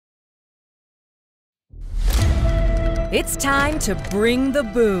It's time to bring the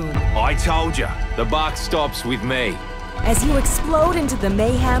boom. I told you, the buck stops with me. As you explode into the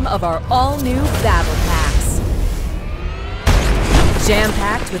mayhem of our all-new battle packs.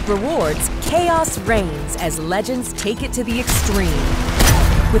 Jam-packed with rewards, chaos reigns as legends take it to the extreme.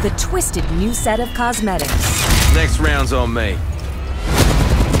 With a twisted new set of cosmetics. Next round's on me.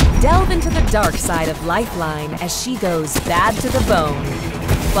 Delve into the dark side of Lifeline as she goes bad to the bone,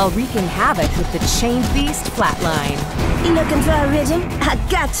 while wreaking havoc with the chained beast Flatline. You looking for a rhythm? I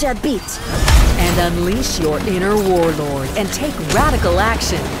gotcha beat. And unleash your inner warlord and take radical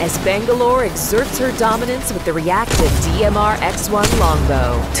action as Bangalore exerts her dominance with the reactive DMR X1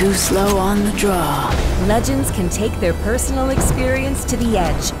 longbow. Too slow on the draw. Legends can take their personal experience to the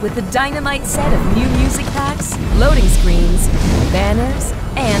edge with the dynamite set of new music packs, loading screens, banners,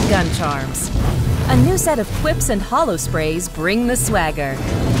 and gun charms. A new set of quips and holo sprays bring the swagger.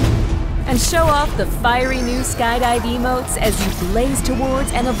 And show off the fiery new skydive emotes as you blaze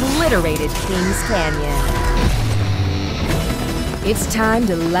towards an obliterated Kings Canyon. It's time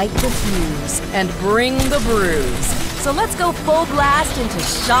to light the fuse and bring the bruise. So let's go full blast into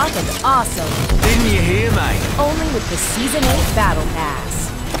shock and awesome. Didn't you hear, mate? Only with the Season 8 Battle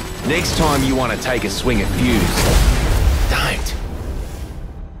Pass. Next time you want to take a swing at Fuse, don't.